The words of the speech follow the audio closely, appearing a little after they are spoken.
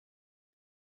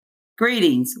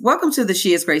Greetings. Welcome to the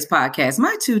She is Grace podcast.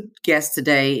 My two guests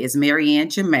today is Maryann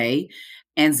JaM'es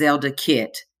and Zelda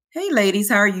Kitt. Hey, ladies,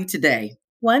 how are you today?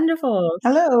 Wonderful.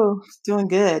 Hello. Doing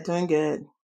good. Doing good.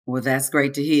 Well, that's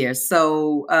great to hear.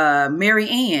 So,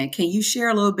 Maryann, can you share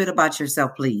a little bit about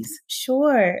yourself, please?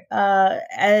 Sure.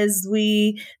 As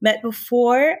we met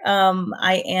before,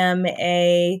 I am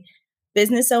a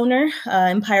business owner,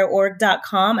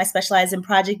 empireorg.com. I specialize in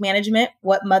project management.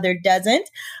 What mother doesn't?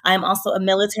 I'm also a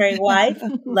military wife,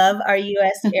 love our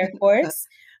U.S. Air Force.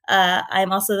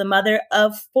 I'm also the mother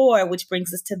of 4, which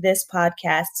brings us to this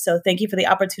podcast. So thank you for the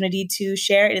opportunity to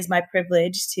share. It is my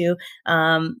privilege to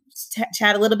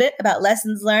chat a little bit about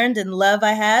lessons learned and love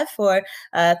I have for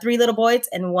 3 little boys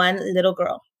and 1 little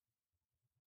girl.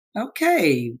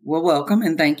 Okay. Well, welcome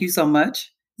and thank you so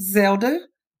much. Zelda?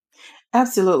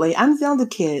 Absolutely. I'm Zelda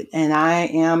Kitt, and I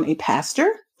am a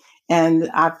pastor, and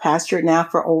I've pastored now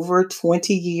for over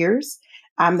 20 years.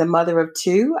 I'm the mother of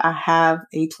 2. I have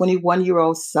a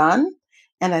 21-year-old son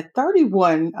and a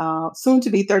soon to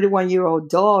be 31-year-old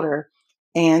daughter.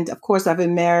 And of course, I've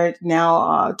been married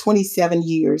now 27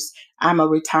 years. I'm a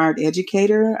retired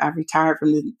educator. I've retired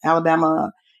from the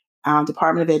Alabama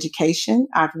Department of Education.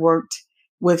 I've worked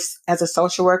as a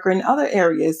social worker in other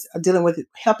areas dealing with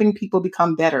helping people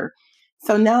become better.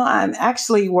 So now I'm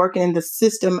actually working in the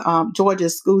system, Georgia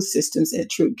school systems at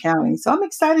Troup County. So I'm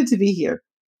excited to be here.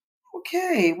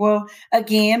 Okay. Well,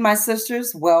 again, my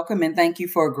sisters, welcome and thank you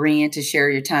for agreeing to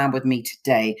share your time with me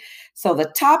today. So the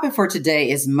topic for today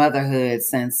is motherhood,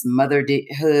 since Mother's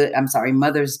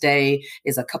Day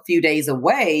is a few days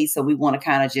away. So we want to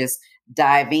kind of just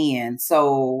dive in.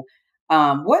 So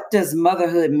what does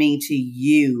motherhood mean to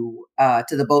you,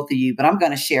 to the both of you? But I'm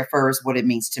going to share first what it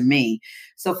means to me.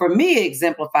 So for me, it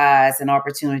exemplifies an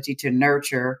opportunity to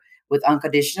nurture with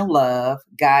unconditional love,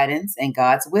 guidance, and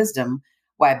God's wisdom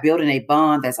while building a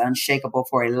bond that's unshakable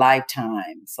for a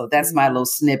lifetime. So that's my little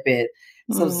snippet.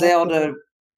 So Zelda,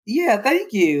 yeah,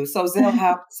 thank you. So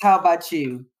Zelda, how about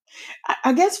you?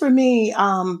 I guess for me,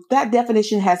 that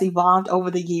definition has evolved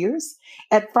over the years.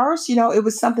 At first, it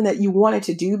was something that you wanted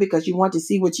to do because you wanted to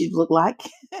see what you'd look like.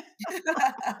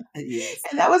 Yes.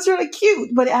 And that was really cute.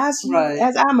 But as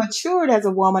I matured as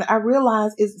a woman, I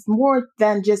realized it's more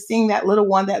than just seeing that little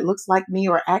one that looks like me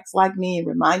or acts like me and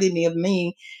reminded me of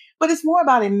me. But it's more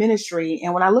about a ministry.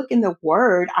 And when I look in the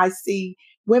word, I see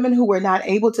women who were not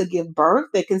able to give birth.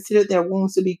 They considered their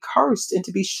wombs to be cursed and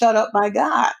to be shut up by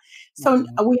God. So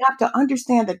we have to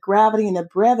understand the gravity and the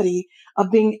brevity of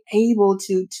being able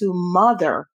to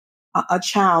mother a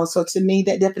child. So to me,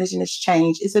 that definition has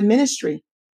changed. It's a ministry.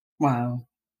 Wow.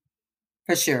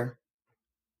 For sure.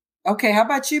 Okay. How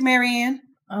about you, Maryann?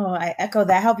 Oh, I echo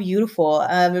that. How beautiful.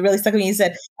 It really stuck with me. You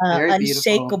said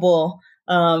unshakable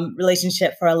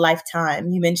relationship for a lifetime.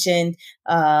 You mentioned,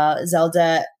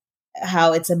 Zelda,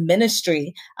 how it's a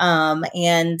ministry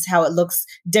and how it looks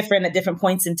different at different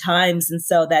points in times. And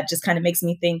so that just kind of makes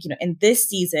me think, in this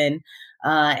season,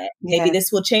 maybe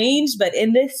this will change, but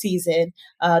in this season,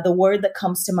 the word that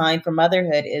comes to mind for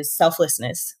motherhood is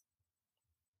selflessness.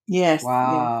 Yes.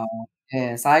 Wow.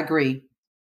 Yes, I agree.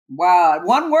 Wow.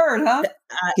 One word, huh?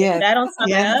 If that don't sum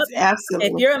it up, absolutely.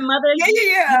 If you're a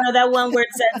mother, that one word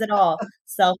says it all.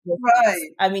 Selflessness. Right.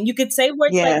 I mean, you could say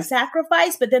words like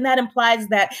sacrifice, but then that implies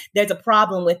that there's a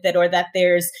problem with it, or that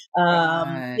there's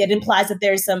it implies that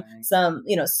there's some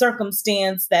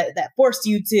circumstance that forced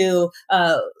you to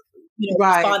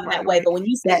respond in that way. But when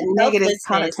you say that negative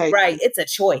connotation, right, it's a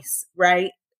choice,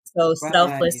 right? So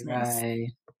selflessness. Right.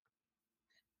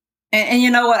 And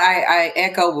you know what? I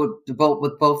echo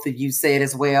what both of you said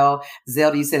as well.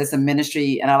 Zelda, you said it's a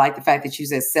ministry, and I like the fact that you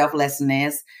said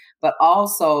selflessness. But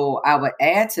also, I would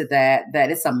add to that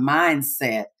it's a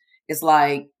mindset. It's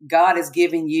like God is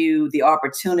giving you the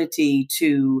opportunity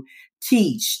to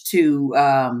teach, to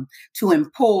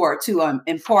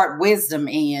impart wisdom,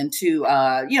 and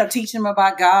to teach them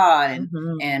about God,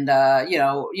 and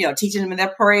teaching them in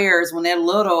their prayers when they're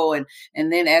little, and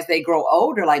then as they grow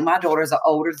older, like my daughters are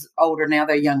older now,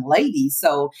 they're young ladies,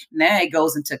 so now it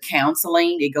goes into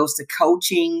counseling, it goes to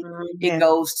coaching, it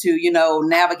goes to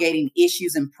navigating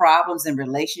issues and problems and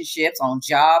relationships on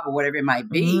job or whatever it might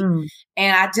be.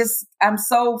 And I'm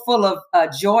so full of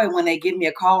joy when they give me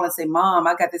a call and say, Mom,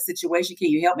 I got this situation. Can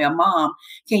you help me? Or Mom,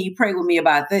 can you pray with me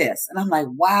about this? And I'm like,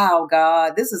 wow,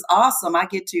 God, this is awesome. I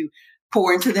get to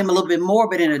pour into them a little bit more,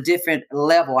 but in a different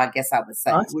level, I guess I would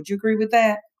say. Awesome. Would you agree with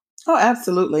that? Oh,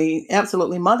 absolutely.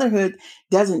 Absolutely. Motherhood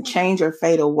doesn't change or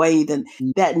fade away.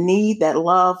 That need, that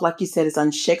love, like you said, is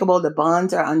unshakable. The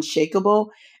bonds are unshakable.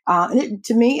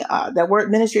 To me, that word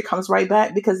ministry comes right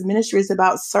back, because ministry is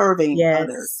about serving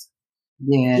others.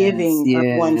 Yes, giving of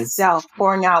yes. oneself,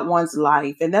 pouring out one's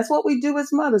life. And that's what we do as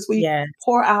mothers. We Yes.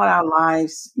 pour out our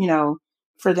lives,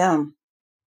 for them.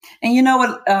 And you know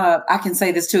what? I can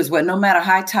say this too as well. No matter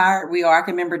how tired we are, I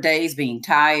can remember days being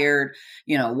tired,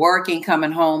 working,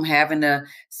 coming home, having to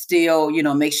still,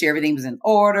 make sure everything was in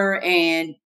order.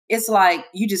 And it's like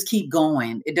you just keep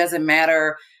going. It doesn't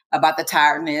matter about the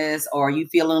tiredness or you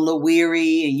feeling a little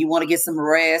weary and you want to get some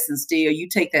rest and still you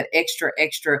take that extra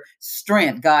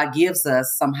strength God gives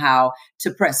us somehow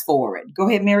to press forward. Go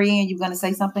ahead, Maryann. You going to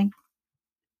say something?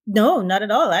 No, not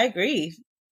at all. I agree.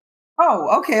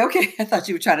 Oh, okay, okay. I thought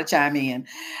you were trying to chime in.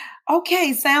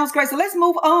 Okay, sounds great. So let's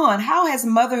move on. How has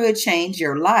motherhood changed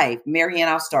your life? Maryann,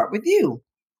 I'll start with you.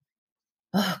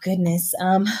 Oh goodness.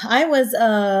 I was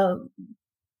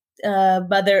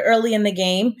mother early in the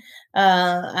game.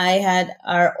 I had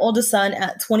our oldest son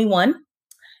at 21,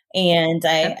 and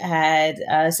I Okay.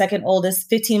 had second oldest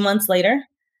 15 months later.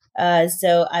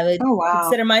 So I would Oh, wow.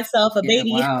 consider myself a Yeah,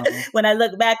 baby. wow. When I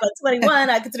look back on 21,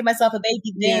 I consider myself a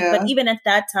baby then. But Yeah, even at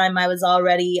that time, I was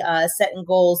already setting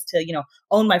goals to,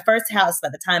 own my first house by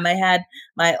the time I had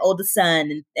my oldest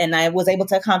son. And I was able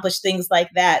to accomplish things like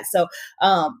that. So,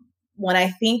 when I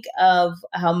think of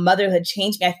how motherhood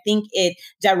changed me, I think it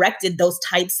directed those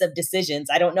types of decisions.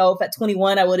 I don't know if at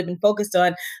 21 I would have been focused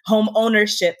on home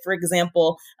ownership, for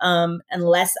example,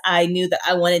 unless I knew that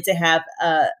I wanted to have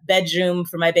a bedroom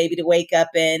for my baby to wake up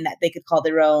in that they could call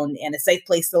their own and a safe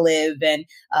place to live and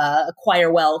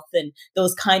acquire wealth and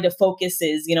those kind of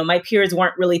focuses. My peers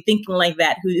weren't really thinking like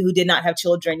that who did not have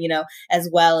children, as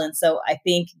well. And so I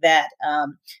think that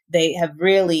they have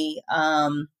really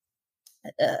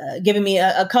given me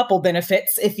a couple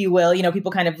benefits, if you will.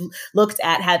 People kind of looked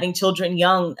at having children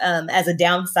young as a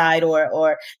downside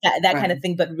or that kind of right,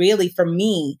 thing. But really, for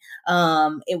me,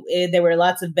 there were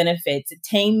lots of benefits. It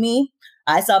tamed me.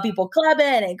 I saw people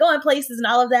clubbing and going places and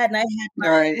all of that, and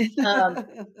right,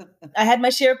 I had my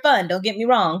share of fun. Don't get me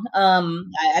wrong.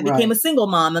 I became right. a single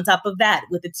mom on top of that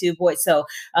with the two boys. So,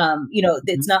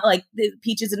 it's Mhm. not like the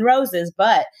peaches and roses,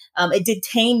 but it did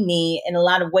tame me in a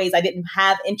lot of ways. I didn't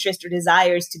have interest or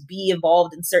desires to be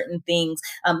involved in certain things.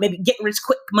 Maybe get rich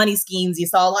quick money schemes you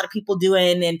saw a lot of people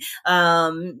doing, and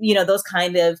those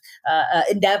kind of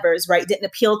endeavors. Right, didn't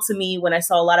appeal to me when I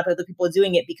saw a lot of other people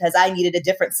doing it because I needed a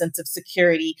different sense of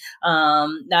security,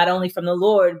 not only from the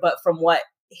Lord but from what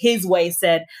his way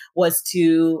said was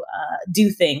to do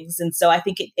things. And so I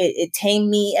think it tamed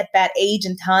me at that age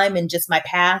and time and just my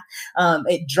path.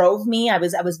 It drove me. I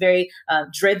was very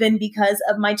driven because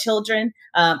of my children.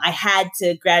 I had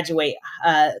to graduate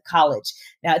college.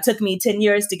 Now it took me 10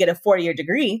 years to get a 4-year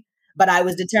degree, but I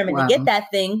was determined to get Wow.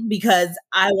 that thing because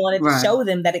I wanted to Right, show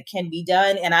them that it can be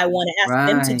done. And I want to ask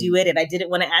them to right, do it. And I didn't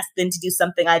want to ask them to do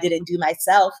something I didn't do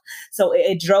myself. So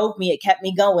it drove me. It kept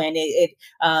me going.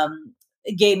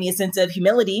 It gave me a sense of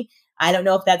humility. I don't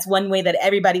know if that's one way that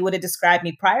everybody would have described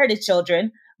me prior to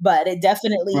children, but it right,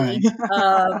 definitely,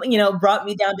 brought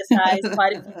me down to size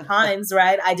quite a few times,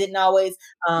 right? I didn't always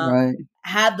right,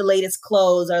 have the latest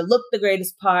clothes or look the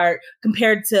greatest part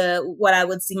compared to what I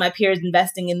would see my peers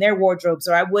investing in their wardrobes,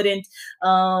 or I wouldn't,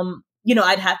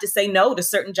 I'd have to say no to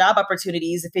certain job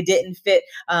opportunities if it didn't fit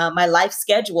my life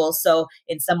schedule. So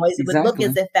in some ways, it would look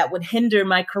as exactly. if that would hinder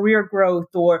my career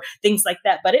growth or things like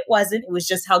that. But it wasn't. It was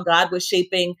just how God was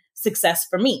shaping success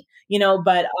for me,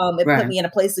 But it put Right, me in a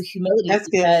place of humility That's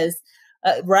good. because.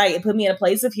 Right. It put me in a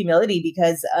place of humility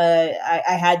because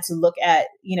I had to look at,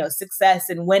 success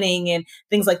and winning and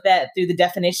things like that through the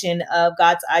definition of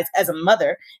God's eyes as a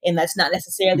mother. And that's not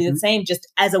necessarily the mhm, same just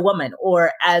as a woman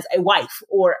or as a wife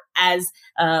or as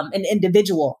an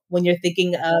individual when you're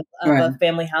thinking of right, a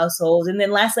family household. And then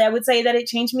lastly, I would say that it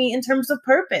changed me in terms of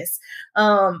purpose.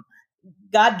 Um,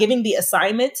 God giving the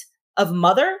assignment of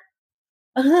mother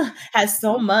has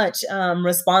so much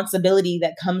responsibility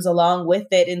that comes along with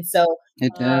it. And so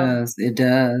it um, does, it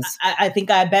does. I think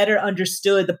I better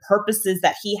understood the purposes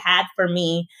that he had for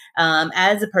me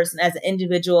as a person, as an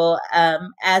individual,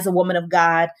 as a woman of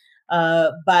God,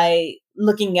 by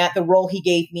looking at the role he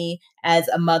gave me as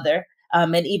a mother.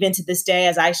 And even to this day,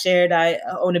 as I shared, I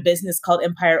own a business called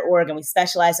Empire Org, and we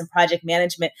specialize in project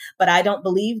management. But I don't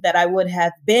believe that I would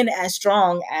have been as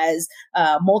strong as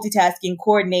multitasking,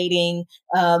 coordinating,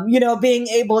 being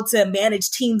able to manage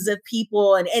teams of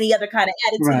people and any other kind of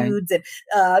Right, attitudes and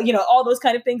all those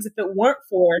kind of things if it weren't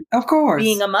for of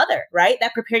being course, a mother, right?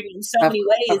 That prepared me in so of many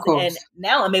of ways. And course.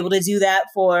 now I'm able to do that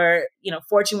for,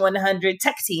 Fortune 100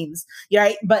 tech teams,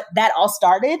 right? But that all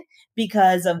started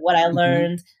because of what I Mhm.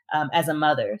 learned as a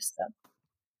mother. So,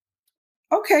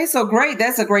 Okay, so great.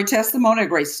 That's a great testimony. A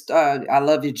great. I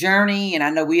love your journey, and I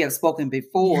know we have spoken yeah.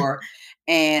 before.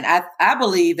 And I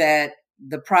believe that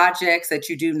the projects that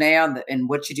you do now and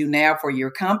what you do now for your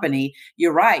company,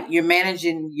 you're right. You're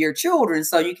managing your children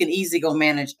so you can easily go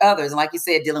manage others. And like you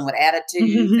said, dealing with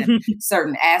attitudes and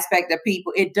certain aspect of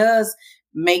people, it does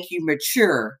make you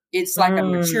mature. It's like a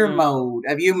mature mode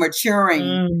of you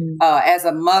maturing as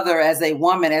a mother, as a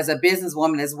woman, as a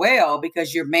businesswoman as well,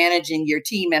 because you're managing your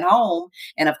team at home.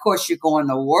 And of course, you're going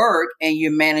to work and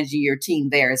you're managing your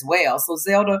team there as well. So,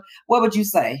 Zelda, what would you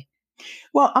say?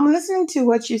 Well, I'm listening to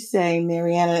what you're saying,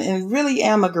 Maryann, and really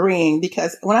am agreeing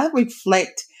because when I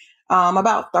reflect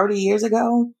about 30 years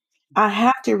ago, I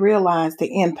have to realize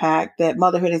the impact that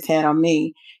motherhood has had on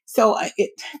me. So,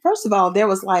 first of all, there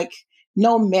was like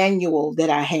no manual that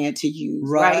I had to use,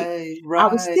 right? Right, I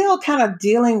was right. still kind of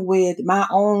dealing with my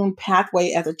own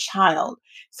pathway as a child.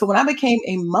 So, when I became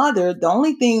a mother, the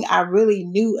only thing I really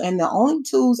knew and the only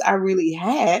tools I really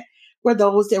had were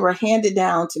those that were handed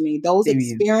down to me, those To you.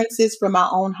 experiences from my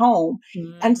own home.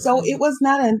 And so it was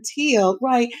not until,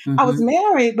 right, I was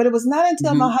married, but it was not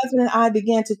until my husband and I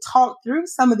began to talk through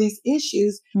some of these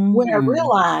issues where I Mm.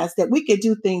 realized that we could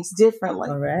do things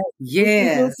differently. All right. We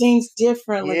can do Yes, things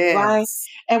differently, right? yes.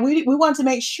 And we want to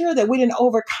make sure that we didn't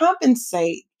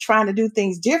overcompensate trying to do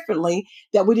things differently,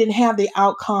 that we didn't have the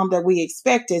outcome that we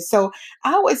expected. So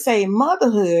I would say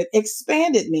motherhood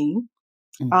expanded me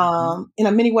Mhm.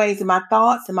 in many ways in my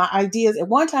thoughts and my ideas. At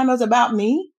one time, it was about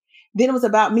me. Then it was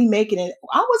about me making it.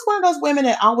 I was one of those women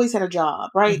that always had a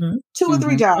job, right? Mm-hmm. Two or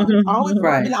three Mhm. jobs, always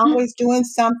working, Right. always doing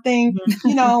something.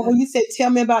 You know, when you said, tell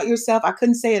me about yourself, I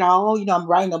couldn't say it all. You know, I'm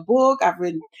writing a book. I've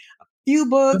written few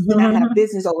books. Then I had a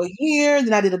business over here.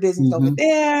 Then I did a business over Mhm.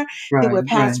 there. Then Right, we're right.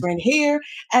 pastoring here.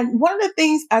 And one of the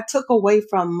things I took away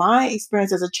from my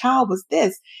experience as a child was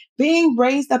this: being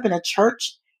raised up in a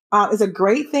church is a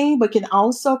great thing, but can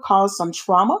also cause some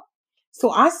trauma. So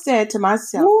I said to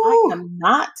myself, I Woo! am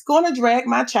not going to drag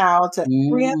my child to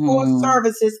 3 and 4 Mhm.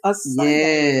 services a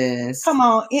Sunday. Yes. Come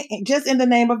on, just in the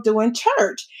name of doing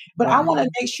church. But I want to Right.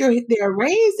 make sure they're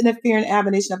raised in the fear and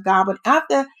admonition of God. But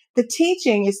after the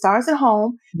teaching, it starts at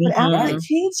home. But after the Right.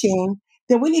 teaching,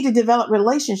 then we need to develop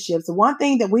relationships. One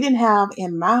thing that we didn't have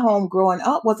in my home growing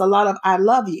up was a lot of I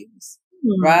love yous. We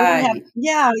didn't have, Right.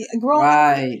 yeah, growing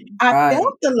up, Right. I felt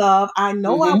Right. the love. I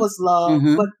know I Mhm. was loved,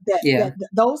 but Mhm. that, Yeah. that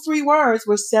those 3 words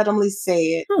were seldomly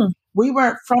said. Hmm. We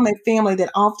weren't from a family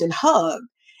that often hugged.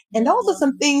 And those are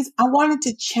some Mhm. things I wanted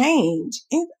to change.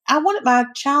 And I wanted my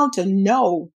child to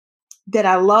know that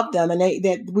I loved them and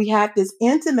that we had this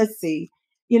intimacy,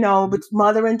 you know, between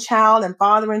mother and child and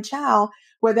father and child,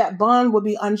 where that bond would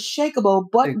be unshakable,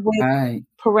 but with Right.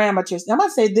 parameters. And I'm going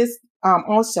to say this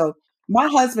also. My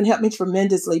husband helped me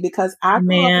tremendously because I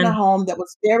grew up in a Man. home that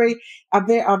was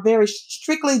very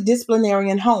strictly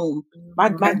disciplinarian home. My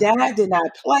Okay. Mhm. dad did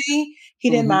not play. He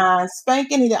didn't Mhm. mind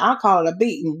spanking. I'll call it a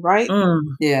beating, right?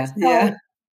 Mm. Yeah. So Yeah.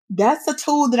 that's a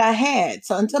tool that I had.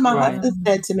 So until my Right. husband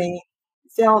said to me,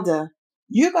 Zelda,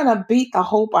 you're gonna beat the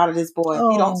hope out of this boy if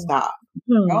you don't Oh. stop.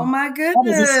 Oh Hmm. my That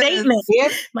is a statement. goodness.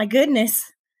 If My goodness.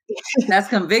 That's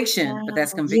conviction, but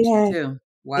that's Wow. conviction yes, too.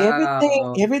 everything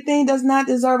Wow. everything does not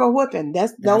deserve a whipping.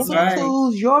 That's Those are right.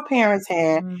 tools your parents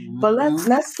had. Mm. But Mhm.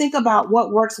 let's think about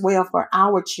what works well for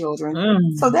our children.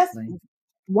 So Mm. that's Exactly.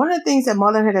 one of the things that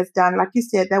motherhood has done. Like you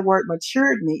said, that word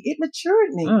matured me. It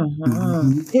matured me. Mhm.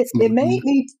 Mhm. It made Mhm.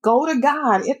 me go to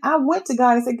God. I went to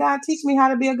God and said, God, teach me how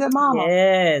to be a good mama.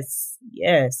 Yes.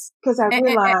 Yes. Because I And, and,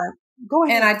 realized, go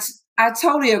and ahead. I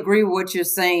totally agree with what you're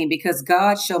saying because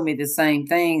God showed me the same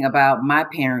thing about my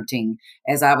parenting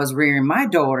as I was rearing my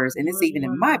daughters, and it's even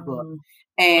in my book. Mm.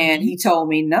 And Mhm. he told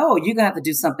me, no, you're gonna have to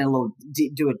do something a little,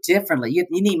 do it differently. You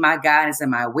need my guidance and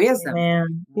my wisdom.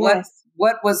 Amen. What Yes.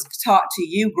 what was taught to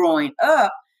you growing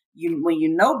up? You when you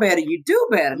know better, you do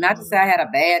better. Not to say I Mm. had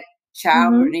a bad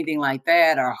childhood or Mhm. anything like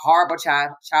that, or a horrible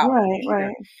childhood Right, either.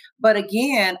 right. But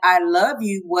again, I love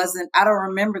you wasn't. I don't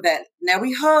remember that. Now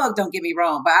we hugged. Don't get me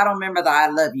wrong, but I don't remember the I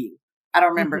love you. I don't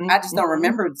remember. Mhm, I just don't mhm.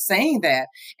 remember saying that.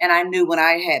 And I knew when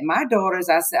I had my daughters,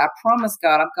 I said, I promise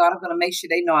God, I'm going to make sure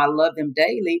they know I love them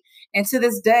daily. And to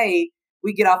this day,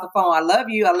 we get off the phone. I love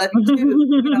you too.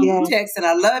 We Yes. text and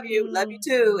I love you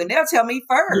too. And Mm. they'll tell me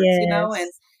first, and Yes.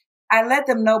 I let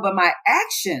them know, but my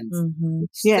actions Mhm.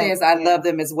 Yes, says I love yes.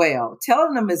 them as well.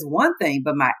 Telling them is one thing,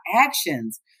 but my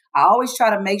actions, I always try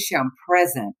to make sure I'm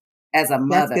present as a That's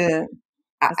mother. good.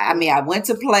 That's I good. mean, I went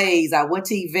to plays, I went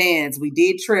to events, we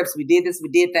did trips, we did this, we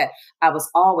did that. I was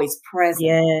always present,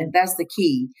 Yes. and that's the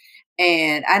key.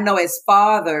 And I know as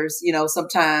fathers,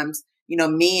 sometimes,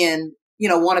 men,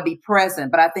 want to be present,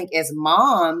 but I think as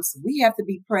moms, we have to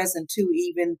be present too,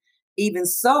 even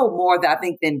so more than I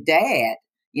think than dad,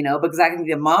 because I think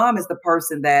the mom is the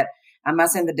person that I'm not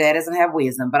saying the dad doesn't have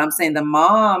wisdom, but I'm saying the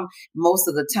mom most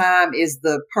of the time is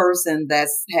the person that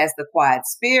has the quiet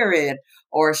spirit,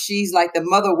 or she's like the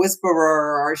mother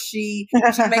whisperer, or she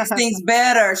makes things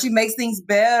better. She makes things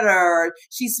better.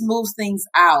 She smooths things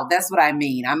out. That's what I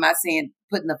mean. I'm not saying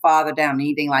putting the father down or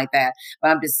anything like that,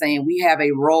 but I'm just saying we have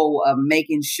a role of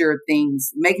making sure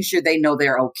they know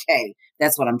they're okay.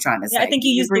 That's what I'm trying to say. I think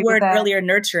you used the word earlier,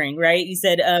 nurturing, right? You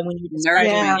said when you were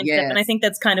describing and stuff, and I think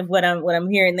that's kind of what I'm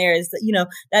hearing there is that,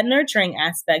 that nurturing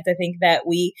aspect. I think that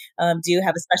we do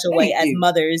have a special way as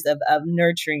mothers of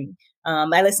nurturing.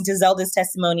 I listened to Zelda's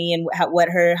testimony and what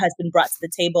her husband brought to the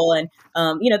table, and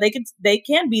they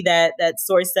can be that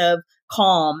source of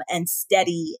calm and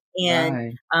steady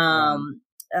and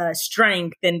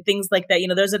strength and things like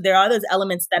that. There are those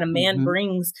elements that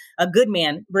a good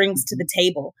man brings to the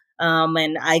table.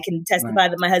 And I can testify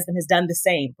that my husband has done the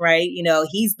same, right?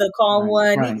 He's the calm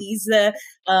one. He's the,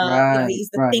 he's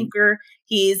the thinker.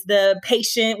 He's the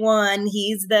patient one.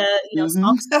 He's the,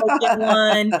 soft-spoken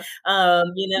one.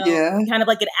 Kind of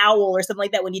like an owl or something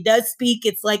like that. When he does speak,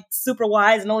 it's like super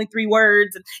wise and only 3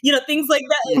 words and, things like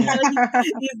that. Yeah.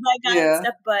 He's that kind of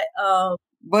stuff.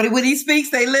 But when he speaks,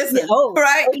 they listen,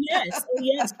 right? Oh,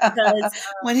 yes. Because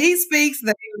when he speaks,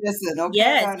 they listen. Okay,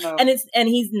 yes, and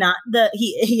he's not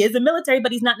he is a military,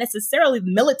 but he's not necessarily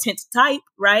the militant type,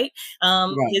 right?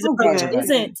 His approach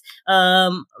isn't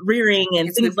rearing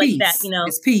and things like that,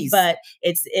 It's peace, but he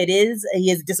is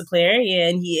a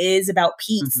disciplinarian. He is about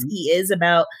peace. Mm-hmm. He is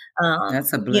about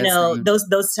that's a blessing. Those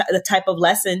the type of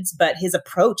lessons, but his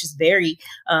approach is very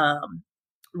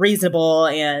reasonable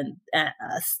and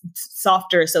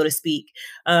softer, so to speak.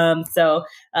 So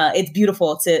it's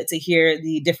beautiful to hear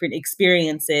the different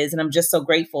experiences. And I'm just so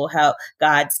grateful how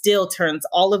God still turns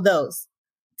all of those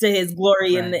to his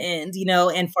glory in the end,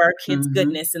 and for our kids'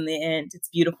 goodness in the end. It's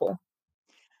beautiful.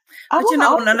 But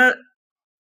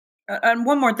and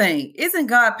one more thing, isn't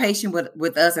God patient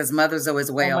with us as mothers as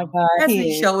well? Oh my God, Hasn't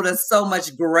he showed us so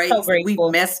much grace? So we've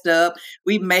messed up,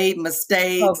 we've made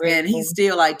mistakes, and he's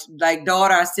still like,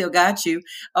 daughter, I still got you.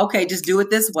 Okay, just do it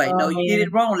this way. No, you did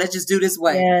it wrong. Let's just do this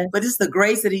way. Yes. But it's the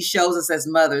grace that he shows us as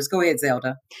mothers. Go ahead,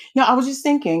 Zelda. No, I was just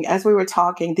thinking as we were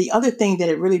talking, the other thing that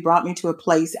it really brought me to a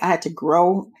place, I had to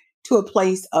grow to a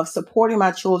place of supporting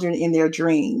my children in their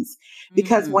dreams.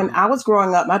 Because when I was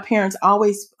growing up, my parents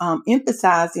always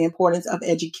emphasized the importance of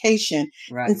education.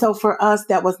 Right. And so for us,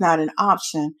 that was not an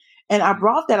option. And I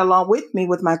brought that along with me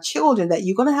with my children, that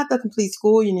you're going to have to complete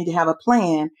school. You need to have a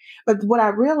plan. But what I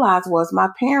realized was my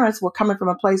parents were coming from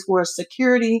a place where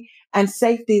security and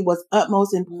safety was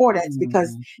utmost importance,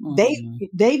 because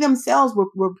they themselves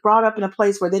were brought up in a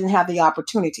place where they didn't have the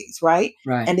opportunities, right?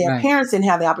 And their parents didn't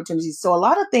have the opportunities. So a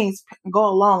lot of things go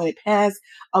along and it pass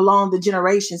along the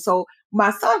generation. So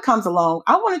my son comes along.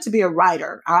 I wanted to be a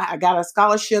writer. I got a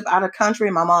scholarship out of country.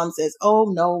 And my mom says,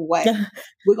 oh, no way.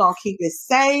 We're going to keep it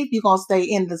safe. You're going to stay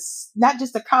in not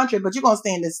just the country, but you're going to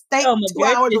stay in the state 2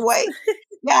 hours away.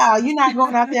 Yeah, you're not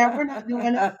going out there. We're not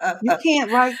doing it. You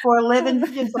can't write for a living.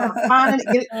 You're just going to find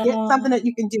it, get something that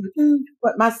you can do.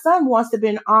 But my son wants to be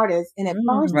an artist. And at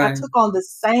first I took on the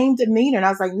same demeanor. And I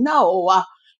was like, no,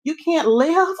 you can't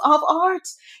live off art.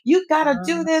 You got to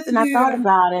do this. And I thought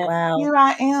about it. Wow. Here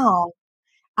I am.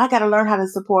 I got to learn how to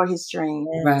support his dreams.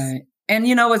 Right. And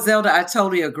you know what, Zelda, I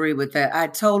totally agree with that.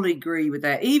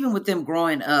 Even with them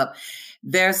growing up,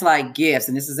 there's like gifts,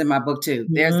 and this is in my book too.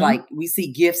 There's like, we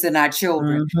see gifts in our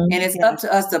children, and it's up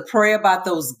to us to pray about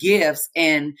those gifts,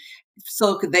 and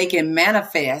so they can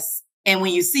manifest. And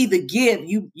when you see the gift,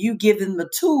 you give them the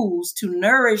tools to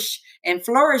nourish and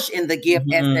flourish in the gift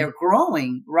as they're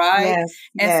growing, right? Yes,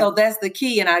 and so that's the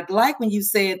key. And I like when you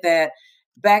said that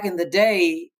back in the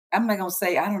day, I'm not going to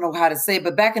say, I don't know how to say it,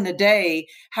 but back in the day,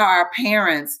 how our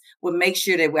parents would make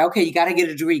sure that, okay, you got to get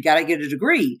a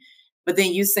degree, But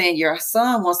then you saying your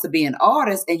son wants to be an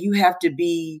artist and you have to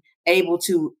be able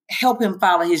to help him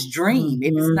follow his dream.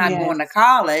 If it's not going to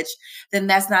college, then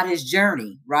that's not his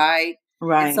journey, right?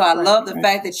 Right. And so I love the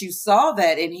fact that you saw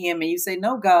that in him and you say,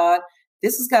 no, God,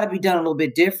 this has got to be done a little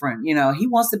bit different. He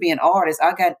wants to be an artist.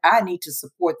 I need to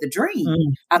support the dream.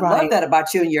 I love that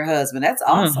about you and your husband. That's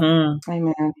awesome.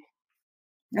 Amen.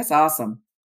 That's awesome.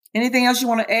 Anything else you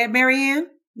want to add, Maryann?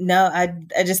 No, I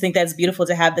just think that's beautiful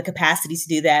to have the capacity to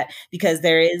do that, because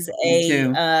there is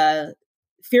a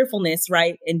fearfulness,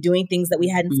 right, in doing things that we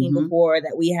hadn't seen before,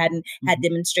 that we hadn't had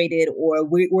demonstrated, or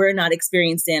we're not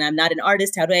experienced in. I'm not an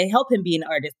artist. How do I help him be an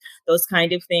artist? Those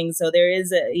kind of things. So there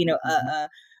is a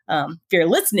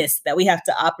fearlessness that we have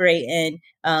to operate in.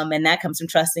 And that comes from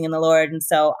trusting in the Lord. And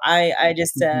so I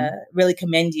just really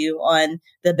commend you on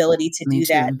the ability to do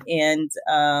that. And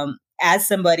as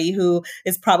somebody who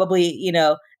is probably,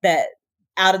 that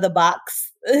out of the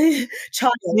box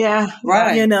child, Yeah.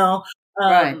 Right. you know,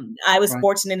 Right. I was Right.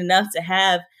 fortunate enough to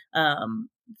have,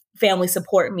 family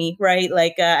support me, right?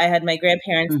 Like I had my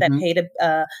grandparents that Hmm. played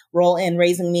a role in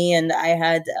raising me, and I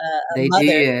had a They mother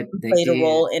did. who They played a did.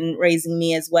 role in raising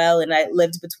me as well. And I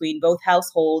lived between both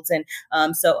households, and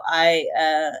so I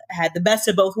had the best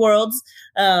of both worlds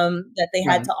that they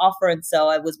had Right. to offer. And so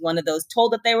I was one of those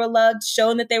told that they were loved,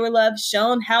 shown that they were loved,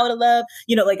 shown how to love.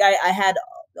 Like I had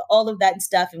all of that and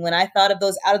stuff. And when I thought of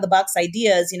those out of the box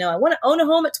ideas, I want to own a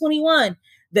home at 21,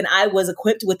 then I was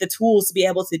equipped with the tools to be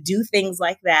able to do things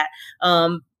like that.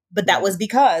 But that was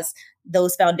because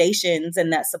those foundations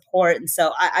and that support. And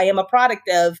so I am a product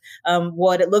of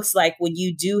what it looks like when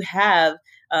you do have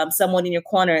someone in your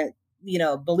corner,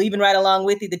 believing right along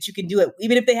with you that you can do it,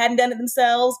 even if they hadn't done it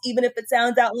themselves, even if it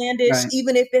sounds outlandish, Right.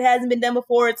 even if it hasn't been done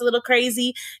before, it's a little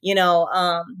crazy,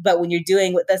 but when you're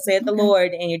doing what thus saith the Okay.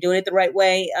 Lord and you're doing it the right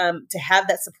way, to have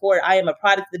that support, I am a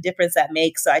product of the difference that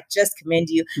makes. So I just commend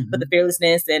you for the Hmm.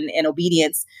 fearlessness and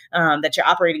obedience that you're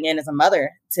operating in as a mother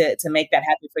to make that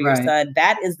happen for your Right. son.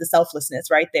 That is the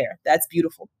selflessness right there. That's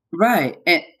beautiful. Right.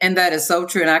 And that is so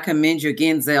true. And I commend you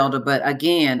again, Zelda. But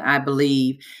again, I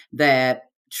believe that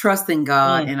trusting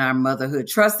God Mm. in our motherhood,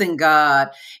 trusting God,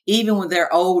 even when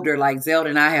they're older, like Zelda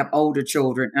and I have older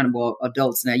children and well,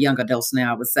 adults now, young adults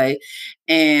now, I would say.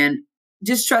 And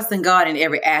just trusting God in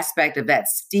every aspect of that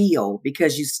still,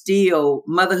 because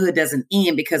motherhood doesn't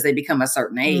end because they become a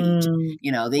certain age. Mm.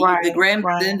 Right. Then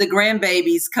Right. the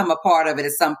grandbabies come a part of it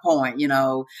at some point,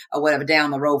 or whatever down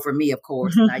the road for me, of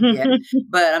course, not yet.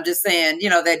 But I'm just saying,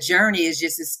 that journey it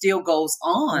still goes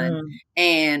on. Mm.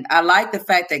 And I like the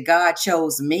fact that God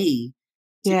chose me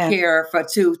to Yes. care for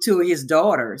two of his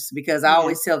daughters, because I Yes.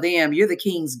 always tell them, you're the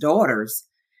king's daughters.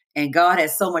 And God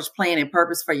has so much plan and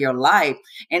purpose for your life.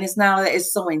 And it's not that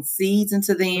it's sowing seeds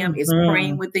into them, it's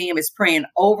praying Mhm. with them, it's praying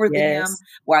over them Yes.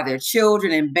 while they're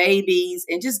children and babies,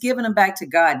 and just giving them back to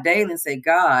God daily and say,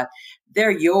 God,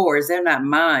 they're yours, they're not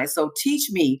mine. So teach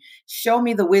me, show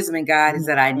me the wisdom and guidance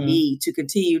that I Mhm. need to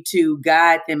continue to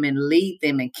guide them and lead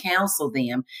them and counsel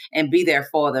them and be there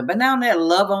for them. But now that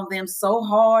love on them so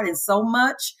hard and so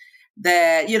much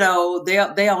that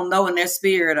they'll know in their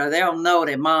spirit, or they'll know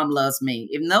that mom loves me.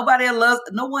 If no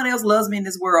one else loves me in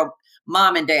this world,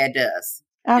 mom and dad does.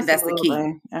 And that's the key.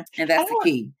 Absolutely. And I that's the want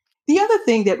key. The other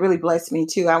thing that really blessed me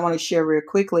too, I want to share real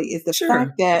quickly, is the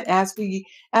fact Sure. that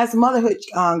as motherhood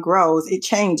grows, it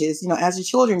changes. As your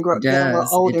children It get a little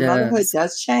does. It older, motherhood does.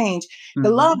 does change. The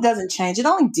love Hmm. doesn't change; it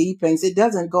only deepens. It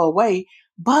doesn't go away.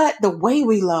 But the way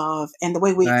we love and the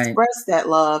way we Right. express that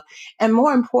love, and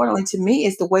more importantly to me,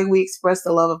 is the way we express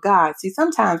the love of God. See,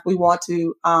 sometimes we want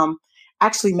to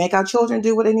actually make our children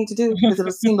do what they need to do because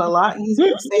it'll seem a lot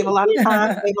easier, save a lot of time,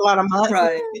 save a lot of money,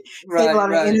 Right. save a Right.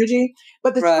 lot of Right. energy.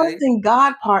 But the Right. trusting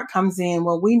God part comes in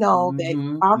when we know that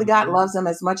Hmm. Father God Hmm. loves them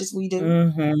as much as we do.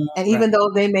 Mhm. And even Right.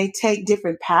 though they may take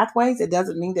different pathways, it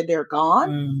doesn't mean that they're gone,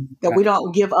 Mm. that we Right.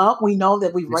 don't give up. We know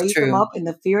that we It's raise them true. up in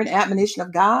the fear and admonition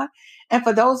of God. And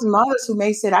for those mothers who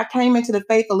may say, I came into the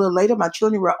faith a little later, my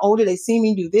children were older, they see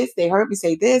me do this, they heard me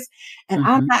say this, and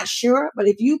I'm Hmm. not sure. But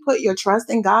if you put your trust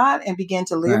in God and begin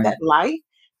to live Right. that life,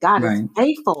 God is Right.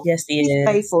 faithful. Yes, he He's is.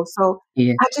 faithful. So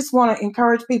Yeah. I just want to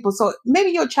encourage people. So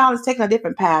maybe your child is taking a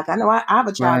different path. I know I have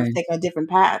a child that's Right. taking a different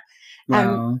path. And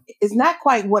Wow. it's not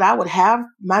quite what I would have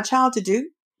my child to do.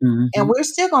 And Hmm. we're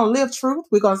still going to live truth.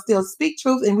 We're going to still speak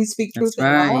truth, and we speak truth That's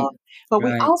in right. love. But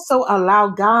we Right. also allow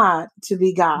God to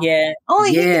be God. Yeah.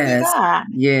 Only He can be Yes. God.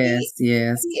 Yes.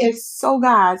 Yes. He is so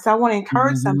God. So I want to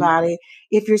encourage Hmm. somebody,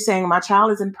 if you're saying, my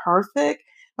child isn't perfect,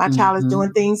 my child is doing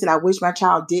Hmm. things that I wish my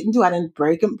child didn't do. I didn't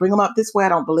bring them up this way. I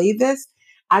don't believe this.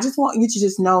 I just want you to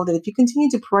just know that if you continue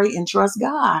to pray and trust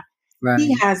God, He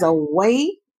Right. has a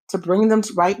way to bring them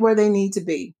to right where they need to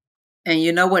be. And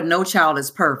you know what? No child is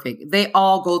perfect. They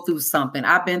all go through something.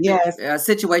 I've been through Yes,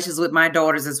 situations with my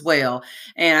daughters as well.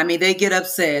 And I mean, they get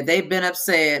upset. They've been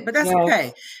upset, but that's okay.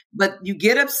 yes, But you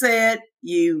get upset,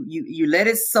 you let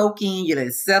it soak in, you let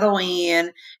it settle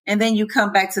in, and then you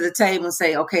come back to the table and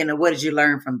say, okay, now what did you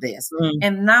learn from this? Mm.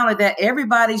 And not only that,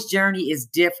 everybody's journey is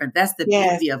different. That's the yes,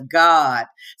 beauty of God.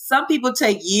 Some people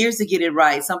take years to get it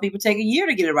right. Some people take a year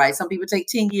to get it right. Some people take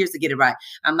 10 years to get it right.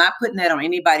 I'm not putting that on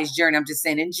anybody's journey. I'm just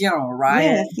saying in general, right?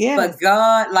 yes, But yes.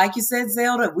 God, like you said,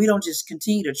 Zelda, we don't just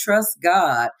continue to trust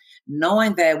God,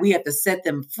 knowing that we have to set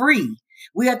them free.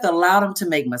 We have to allow them to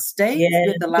make mistakes. We Yeah.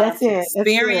 have to allow them That's to it. That's good.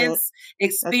 That's good.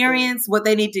 experience what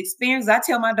they need to experience. I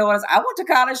tell my daughters, I went to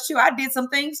college too. I did some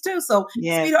things too. So,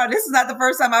 Yes. sweetheart, this is not the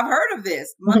first time I've heard of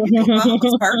this. Mom, you think mom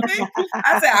was perfect?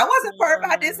 I said, I wasn't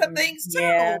perfect. I did some things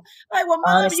Yeah. too. Like, well,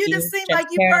 mom, you just Honesty, seem like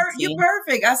you're transparency.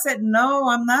 perfect. I said, no,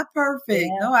 I'm not perfect.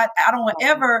 Yeah. No, I don't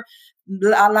ever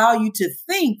allow you to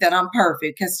think that I'm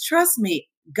perfect. Because trust me,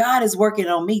 God is working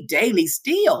on me daily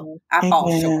still. I fall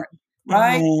Amen. short,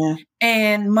 right? Amen.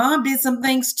 And mom did some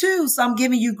things too. So I'm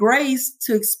giving you grace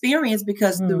to experience,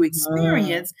 because through Mhm.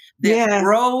 experience, Yes. there's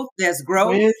growth,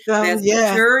 Wisdom. there's Yes.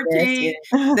 Yes, maturity,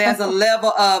 yes, there's a level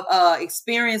of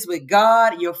experience with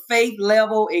God. Your faith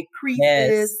level increases.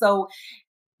 yes. So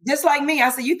just like me, I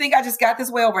said, you think I just got this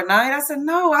way overnight? I said,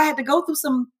 no, I had to go through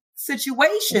some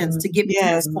situations to get me to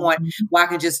this Yes. point Mhm. where I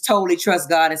can just totally trust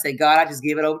God and say, God, I just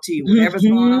give it over to you. Whatever's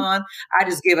going Mhm. on, I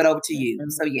just give it over to you.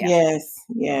 Mhm. So yeah. Yes.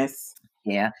 Yes.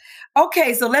 Yeah.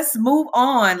 Okay, so let's move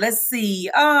on. Let's see.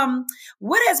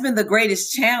 What has been the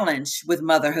greatest challenge with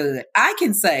motherhood? I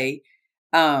can say,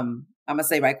 I'm gonna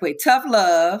say right quick, tough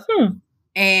love, Hmm.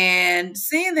 and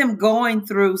seeing them going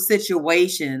through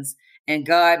situations, and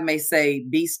God may say,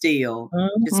 be still,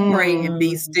 just pray and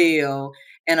be Mhm. still,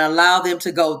 and allow them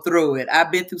to go through it.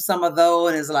 I've been through some of those,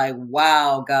 and it's like,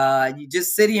 wow, God, you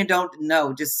just sit here and don't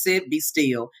know. Just sit, be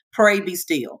still, pray, be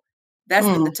still. That's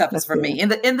been the toughest That's for me.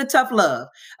 good. In the tough love,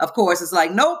 of course, it's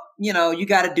like, nope, you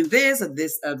got to do this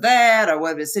or that, or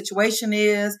whatever the situation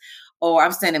is, or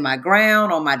I'm standing my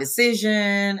ground on my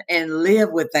decision and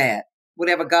live with that.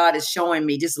 Whatever God is showing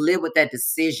me, just live with that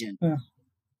decision. Mm.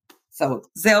 So,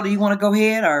 Zelda, you want to go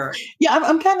ahead or? Yeah,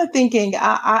 I'm kind of thinking.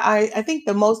 I think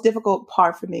the most difficult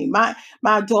part for me, my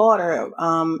daughter,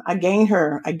 I gained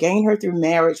her through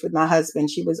marriage with my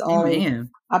husband. She was only Amen.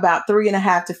 about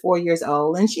 3.5 to 4 years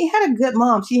old, and she had a good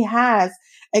mom. She has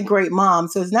a great mom.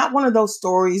 So it's not one of those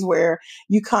stories where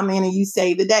you come in and you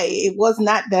save the day. It was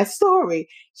not that story.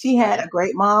 She had a Right.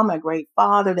 great mom, a great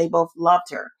father. They both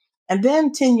loved her. And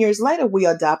then 10 years later, we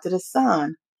adopted a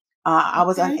son. I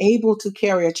was Okay. unable to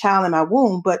carry a child in my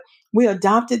womb, but we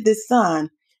adopted this son,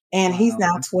 and he's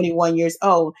now Wow. 21 years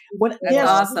old. When That's there's,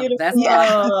 Beautiful, awesome. That's yeah,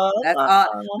 awesome. beautiful. That's Aw.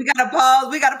 we gotta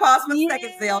pause. We gotta pause for a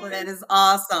second, Zelda. That Yes. is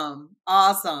awesome.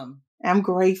 Awesome. I'm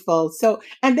grateful. So,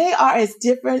 and they are as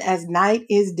different as night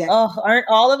is day. Oh, aren't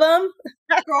all of them?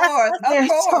 Of course. Of They're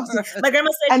so, course. My grandma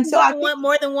said and she so I wouldn't think, want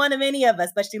more than one of any of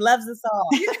us, but she loves us all.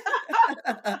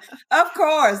 Of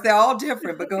course. They're all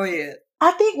different, but go ahead.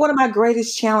 I think one of my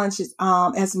greatest challenges,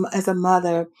 as a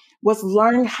mother, was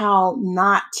learning how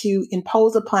not to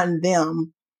impose upon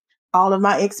them all of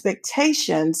my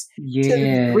expectations to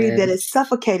the degree that it Yes.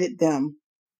 suffocated them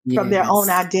from their own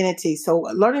Yes. identity. So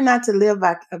learning not to live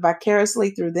vicariously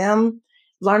through them,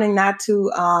 learning not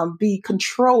to be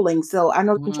controlling. So I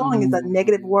know controlling is a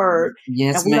negative word, and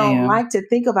Yes, we don't ma'am. like to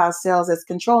think of ourselves as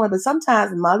controlling, but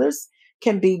sometimes mothers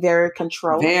can be very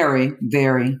controlling, Very,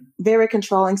 very. very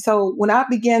controlling. So when I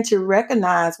began to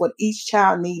recognize what each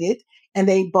child needed, and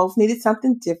they both needed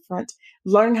something different,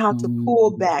 learning how to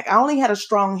pull Mm. back. I only had a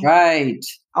strong Right.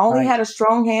 I only Right. had a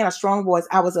strong hand, a strong voice.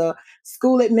 I was a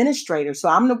school administrator. So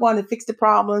I'm the one to fix the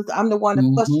problems. I'm the one to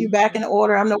push you Mhm. back in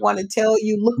order. I'm the one to tell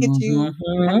you, look at you, Mhm.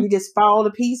 and Mhm. you just fall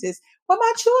to pieces. Well,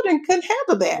 my children couldn't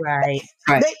handle that. Right.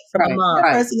 Right. They, From a Right. mom. their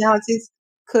Right. personalities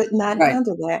could not Right.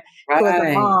 handle that. So as a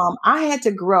Right. mom, I had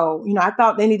to grow. I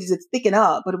thought they needed to thicken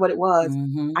up, but what it was,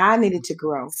 Mhm. I needed to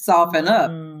grow Soften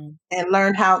up. Mm, and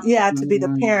learn how, yeah, to be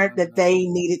the parent that Mm. they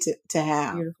needed to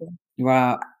have. beautiful.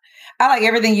 Wow. I like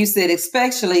everything you said,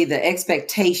 especially the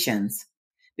expectations,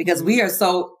 because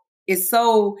Mhm. it's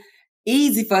so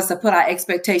easy for us to put our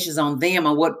expectations on them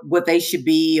and what they should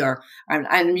be,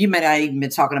 and you may not even been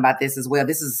talking about this as well.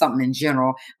 This is something in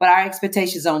general, but our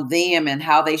expectations on them and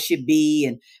how they should be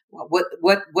and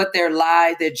what their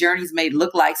life, their journeys may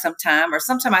look like sometime, or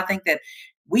sometime I think that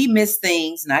we miss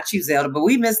things, not you, Zelda, but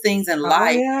we miss things in Oh,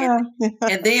 life. yeah.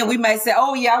 And then we might say,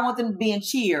 "Oh yeah, I want them to be in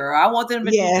cheer, or I want them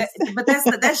to do that." Yes. But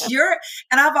that's your.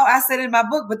 And I said in my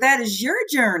book, but that is your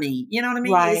journey. You know what I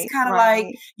mean? It's Right, kind of like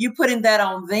right. you putting that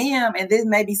on them, and this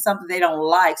may be something they don't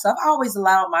like. So I've always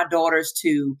allowed my daughters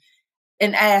to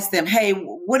and ask them, "Hey,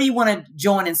 what do you want to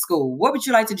join in school? What would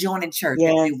you like to join in church? We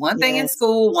have to Yes, do one thing in yes.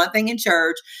 school, one thing in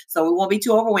church, so we won't be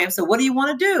too overwhelmed. So what do you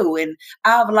want to do?" And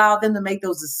I've allowed them to make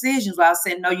those decisions while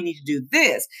saying, "No, you need to do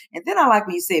this." And then I like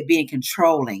when you said being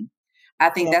controlling. I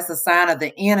think Yes, that's a sign of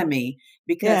the enemy,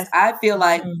 because yes. I feel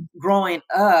like Mm, growing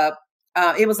up,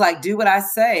 it was like, do what I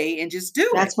say and just do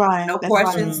it. That's right, No that's right.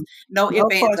 questions, mm, no ifs, No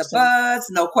ands, or question. buts,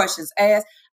 no questions asked.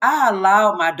 I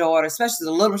allowed my daughter, especially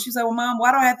the little one, she said, well, Mom,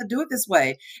 why do I have to do it this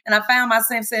way? And I found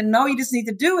myself saying, no, you just need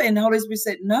to do it. And the Holy Spirit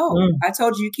said, no, Mm. I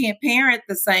told you can't parent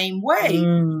the same way.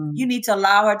 Mm. You need to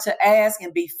allow her to ask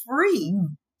and be free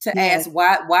Mm. to Yes. ask,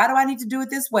 why do I need to do it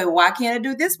this way? Why can't I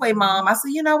do it this way, Mom? I said,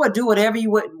 you know what? Do whatever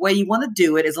way you want to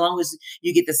do it, as long as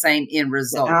you get the same end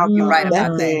result. You're right That's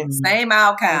about that. it. Same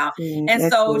outcome. That's it. And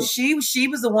That's so it. she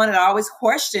was the one that always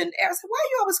questioned. I said, why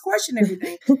you always question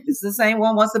everything? This is the same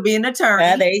one wants to be an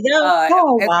attorney There you go.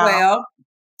 Oh, as wow. well.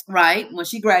 Right. When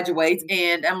she graduates.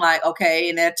 And I'm like, okay.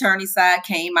 And the attorney side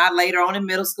came out later on in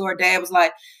middle school. Her dad was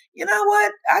like, you know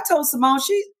what? I told Simone,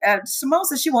 Simone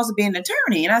said she wants to be an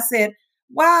attorney. And I said,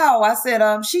 wow. I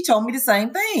said, she told me the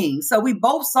same thing. So we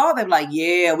both saw that, like,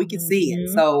 yeah, we can see it.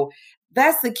 Mhm. So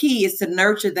that's the key, is to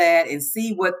nurture that and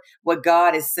see what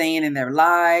God is saying in their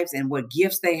lives and what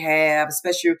gifts they have,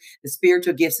 especially the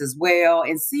spiritual gifts as well,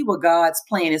 and see what God's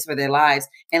plan is for their lives.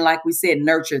 And like we said,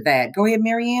 nurture that. Go ahead,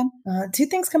 Maryann. Two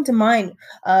things come to mind.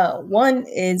 One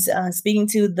is speaking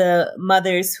to the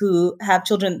mothers who have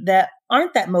children that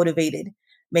aren't that motivated.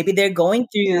 Maybe they're going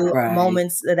through Right,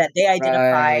 moments that they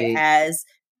identify right, as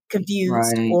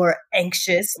confused right. or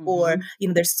anxious, or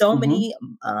Mm-hmm. there's so Mm-hmm. many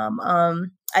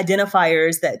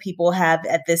identifiers that people have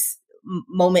at this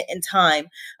moment in time.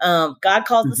 God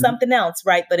calls it Mm-hmm. something else,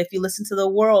 right? But if you listen to the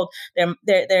world, there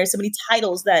are so many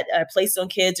titles that are placed on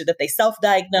kids, or that they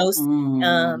self-diagnose.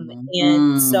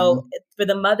 And so for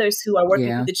the mothers who are working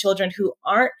Yeah. with the children who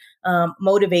aren't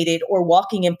motivated or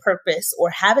walking in purpose or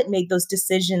haven't made those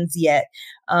decisions yet,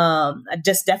 I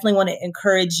just definitely want to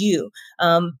encourage you.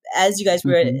 As you guys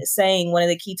were saying, one of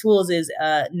the key tools is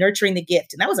nurturing the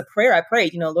gift. And that was a prayer I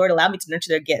prayed, Lord, allow me to nurture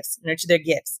their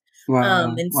gifts.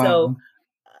 Wow. And so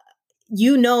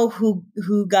Wow.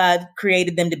 who God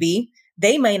created them to be.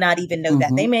 They may not even know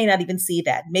that. They may not even see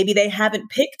that. Maybe they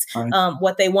haven't picked Right.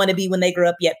 what they want to be when they grow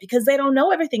up yet, because they don't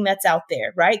know everything that's out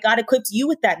there, right? God equipped you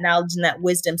with that knowledge and that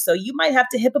wisdom. So you might have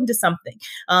to hip them to something.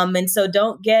 And so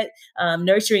don't get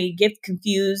nurturing a gift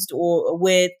confused or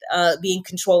with being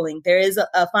controlling. There is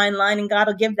a fine line, and God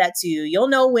will give that to you. You'll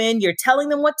know when you're telling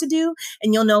them what to do,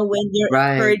 and you'll know when you're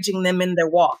Right. encouraging them in their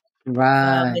walk.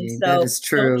 Right. And That so is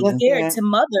don't be true. scared to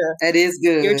mother That is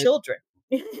your good. children.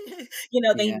 They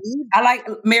Yeah. need. I like,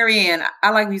 Maryann,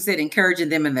 I like you said, encouraging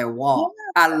them in their walk.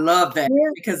 I love that, Yeah.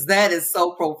 because that is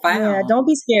so Yeah, profound. don't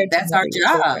be scared to That's our mother your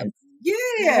job. children. Yeah,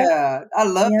 Yeah. I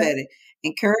love yeah. that.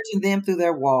 Encouraging them through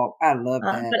their walk. I love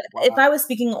that. But if Wow. I was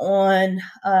speaking on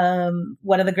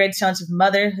one of the greatest challenges of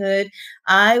motherhood,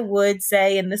 I would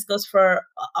say, and this goes for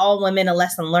all women, a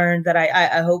lesson learned that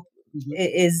I hope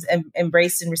is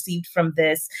embraced and received from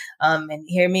this, and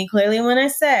hear me clearly when I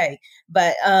say,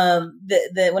 but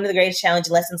the one of the greatest challenge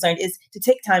lessons learned is to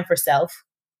take time for self.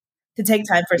 To take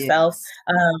time for self.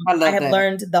 Yes. I I love have that.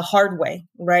 learned the hard way,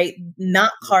 right?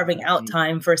 Not carving out Right.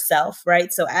 time for self,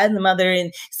 right? So as a mother,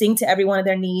 and seeing to every one of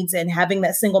their needs, and having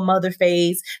that single mother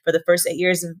phase for the first 8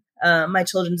 years of my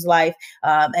children's life,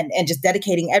 and just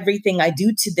dedicating everything I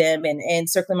do to them, and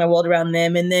circling my world around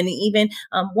them. And then even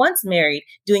once married,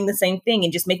 doing the same thing,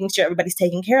 and just making sure everybody's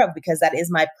taken care of, because that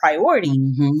is my priority.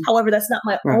 However, that's not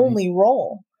my Right. only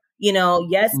role.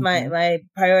 Yes, my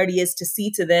priority is to see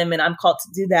to them, and I'm called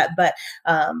to do that. But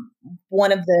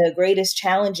one of the greatest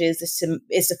challenges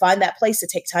is to find that place to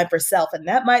take time for self, and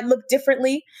that might look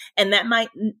differently, and that might,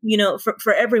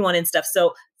 for everyone and stuff.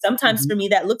 So sometimes for me,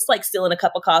 that looks like stealing a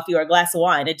cup of coffee or a glass of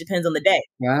wine. It depends on the day.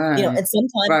 Right. And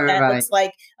sometimes that looks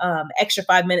like extra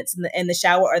 5 minutes in the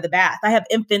shower or the bath. I have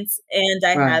infants and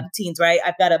I have teens, right?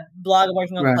 I've got a blog I'm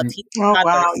working on called Teens and Oh,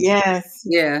 Toddlers. wow. Yes.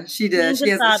 Yeah, she does.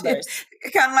 Teens and toddlers.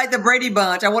 Kind of like the Brady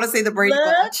Bunch. I want to say the Brady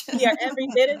Bunch. We are every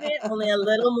bit of it, only a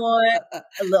little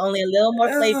more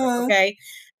flavor, okay?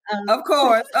 Of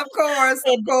course.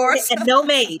 And no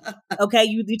maid, okay?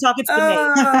 You talking to the maid,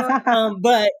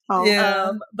 but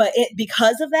Yeah.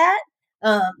 because of that,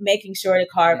 making sure to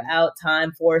carve out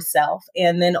time for self,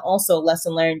 and then also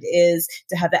lesson learned is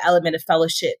to have the element of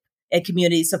fellowship and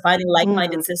community. So finding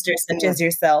like-minded sisters such as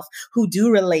yourself who do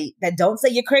relate, that don't say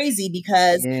you're crazy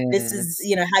because this is,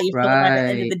 how you feel at the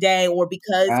end of the day, or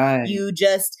because you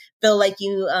just feel like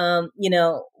you,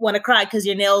 want to cry because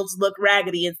your nails look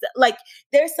raggedy and stuff. Like,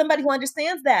 there's somebody who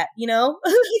understands that,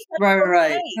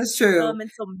 Right. That's true.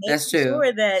 And so make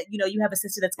sure that, you have a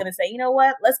sister that's going to say, you know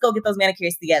what, let's go get those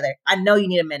manicures together. I know you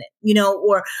need a minute,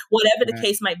 or whatever the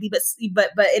case might be. But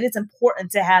it is important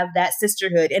to have that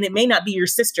sisterhood, and it may not be your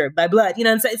sister by blood, you know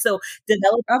what I'm saying? So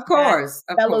develop that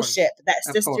fellowship, that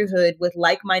sisterhood with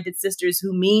like-minded sisters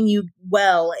who mean you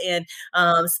well and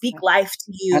speak life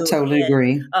to you. I totally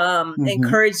agree.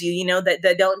 Encourage you,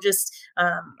 that don't just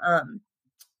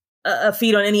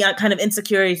feed on any kind of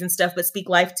insecurities and stuff, but speak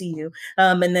life to you.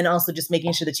 And then also just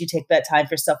making sure that you take that time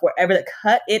for stuff wherever that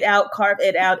cut it out, carve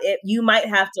it out. You might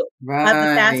have to have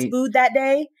the fast Right. food that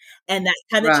day, and that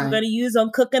time that you're Right. going to use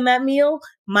on cooking that meal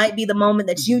might be the moment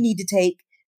that you need to take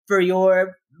for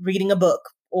your reading a book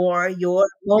or your And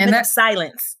moment of that,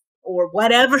 silence or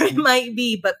whatever it might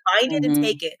be, but find it and mhm,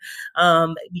 take it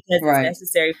because it's right.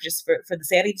 necessary just for the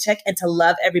sanity check and to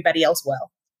love everybody else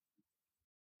well.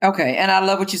 Okay, and I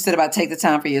love what you said about take the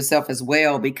time for yourself as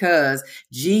well, because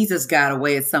Jesus got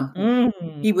away at some point.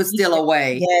 He was still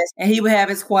away, Yes, and he would have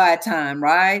his quiet time,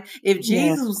 right? If Yes.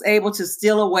 Jesus was able to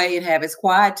steal away and have his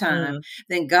quiet time,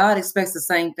 then God expects the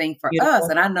same thing for us. beautiful.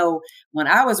 And I know when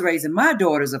I was raising my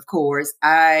daughters, of course,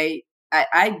 I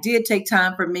did take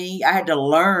time for me. I had to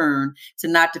learn to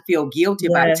not to feel guilty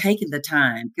about Yes. taking the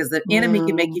time, because the enemy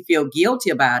can make Mm. you feel guilty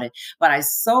about it. But I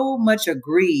so much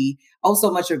agree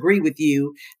with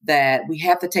you that we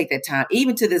have to take that time.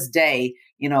 Even to this day,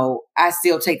 I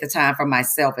still take the time for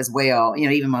myself as well.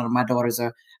 Even when my daughters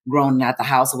are grown and out the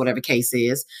house or whatever case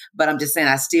is. But I'm just saying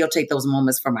I still take those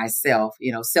moments for myself.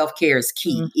 Self-care is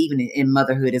key, even in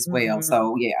motherhood as well. Mhm.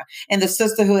 So yeah. And the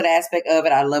sisterhood aspect of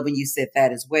it, I love when you said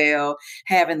that as well.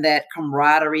 Having that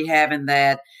camaraderie, having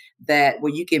that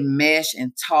where you can mesh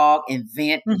and talk and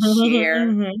vent and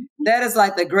share. That is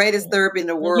like the greatest therapy in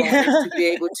the world, Yeah. is to be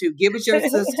able to get with your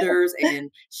sisters and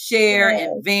share and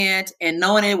Yes. vent, and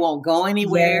knowing it won't go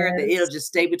anywhere, that it'll Yes. just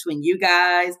stay between you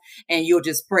guys, and you'll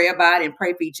just pray about it and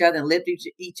pray for each other and lift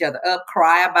each other up,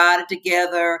 cry about it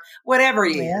together, whatever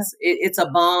it Yeah. is. It's a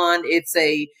bond. It's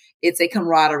a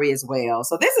camaraderie as well.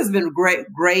 So this has been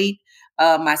great.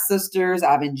 My sisters,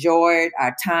 I've enjoyed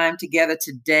our time together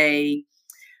today.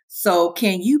 So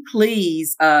can you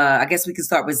please, I guess we can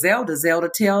start with Zelda. Zelda,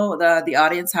 tell the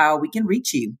audience how we can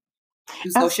reach you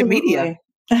through social media.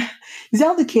 Absolutely.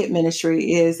 Zelda Kitt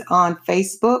Ministry is on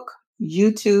Facebook,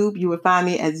 YouTube. You would find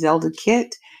me at Zelda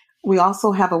Kitt. We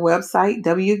also have a website,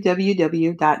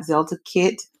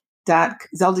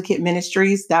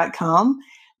 www.zeldakit.zeldakitministries.com.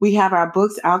 We have our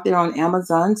books out there on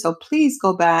Amazon, so please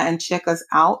go by and check us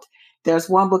out. There's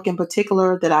one book in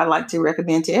particular that I like to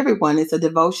recommend to everyone. It's a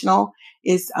devotional.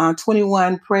 It's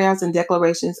 21 prayers and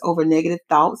declarations over negative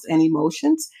thoughts and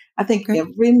emotions. I think Okay.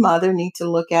 every mother needs to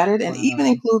look at it and even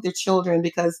Wow. include their children,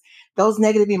 because those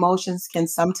negative emotions can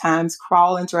sometimes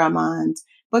crawl into our minds.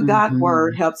 But God's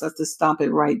word Hmm. helps us to stomp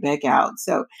it right back out.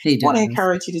 So I He want to does.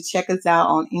 encourage you to check us out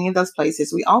on any of those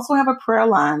places. We also have a prayer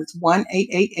line. It's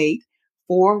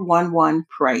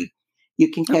 1-888-411-PRAY. You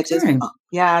can catch us. Okay.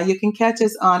 You can catch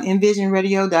us on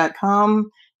envisionradio.com.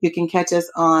 You can catch us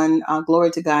on Glory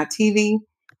to God TV,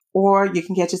 or you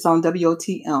can catch us on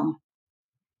WOTM.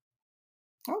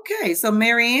 Okay. So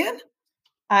Maryann.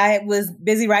 I was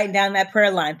busy writing down that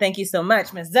prayer line. Thank you so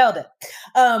much, Miss Zelda.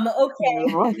 Okay.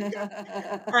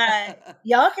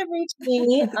 Y'all can reach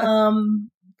me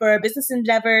for business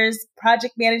endeavors,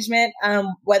 project management,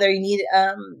 whether you need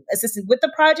assistance with the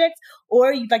project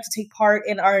or you'd like to take part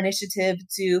in our initiative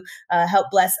to help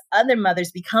bless other mothers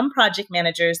become project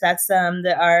managers. That's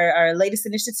our latest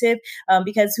initiative,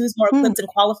 because who's more Hmm. equipped and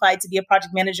qualified to be a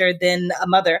project manager than a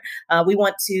mother? We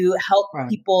want to help Right.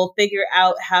 people figure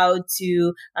out how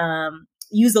to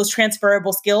use those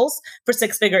transferable skills for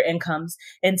six-figure incomes.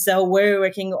 And so we're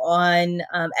working on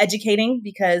educating,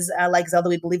 because like Zelda,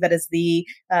 we believe that is the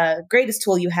greatest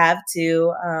tool you have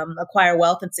to acquire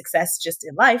wealth and success just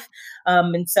in life.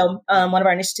 And so one of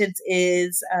our initiatives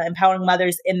is empowering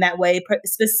mothers in that way,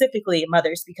 specifically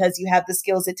mothers, because you have the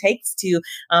skills it takes to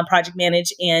project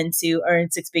manage and to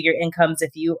earn six-figure incomes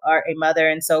if you are a mother.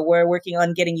 And so we're working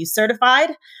on getting you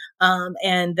certified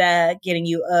and getting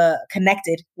you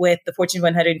connected with the Fortune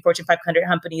 100 and Fortune 500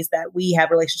 companies that we have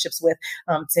relationships with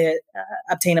to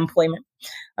obtain employment.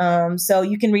 So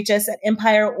you can reach us at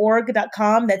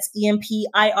empireorg.com. That's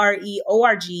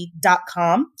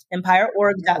empireorg.com,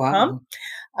 empireorg.com.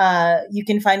 Wow. You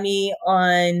can find me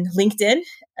on LinkedIn,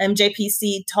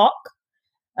 MJPC Talk.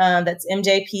 That's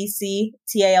MJPC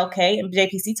TALK,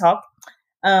 MJPC Talk.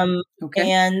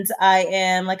 Okay. And I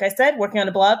am, like I said, working on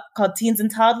a blog called Teens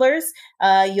and Toddlers.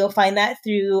 You'll find that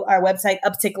through our website,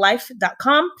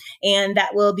 upticklife.com. And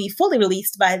that will be fully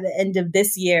released by the end of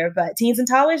this year. But Teens and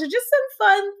Toddlers are just some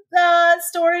fun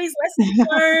stories, lessons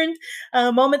learned,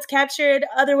 moments captured,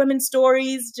 other women's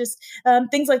stories, just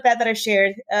things like that are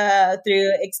shared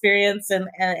through experience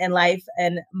and life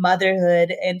and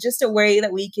motherhood, and just a way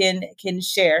that we can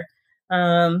share.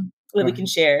 That we can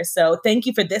share. So thank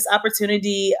you for this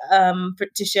opportunity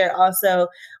to share also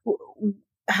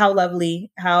how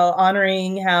lovely, how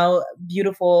honoring, how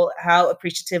beautiful, how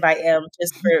appreciative I am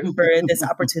just for this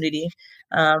opportunity.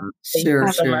 Thank you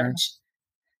Sure, so sure. much.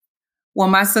 Well,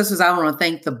 my sisters, I want to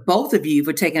thank the both of you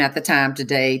for taking out the time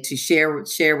today to share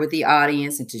with the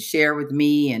audience and to share with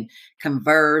me and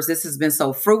converse. This has been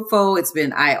so fruitful. It's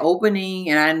been eye opening,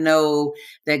 and I know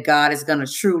that God is going to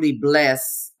truly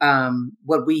bless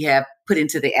what we have put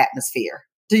into the atmosphere.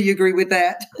 Do you agree with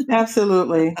that?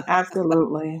 Absolutely.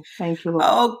 Absolutely. Thank you, Lord.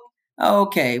 Oh,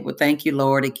 okay. Well, thank you,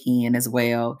 Lord, again as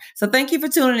well. So thank you for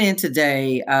tuning in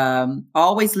today.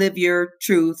 Always live your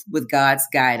truth with God's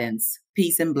guidance.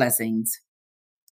 Peace and blessings.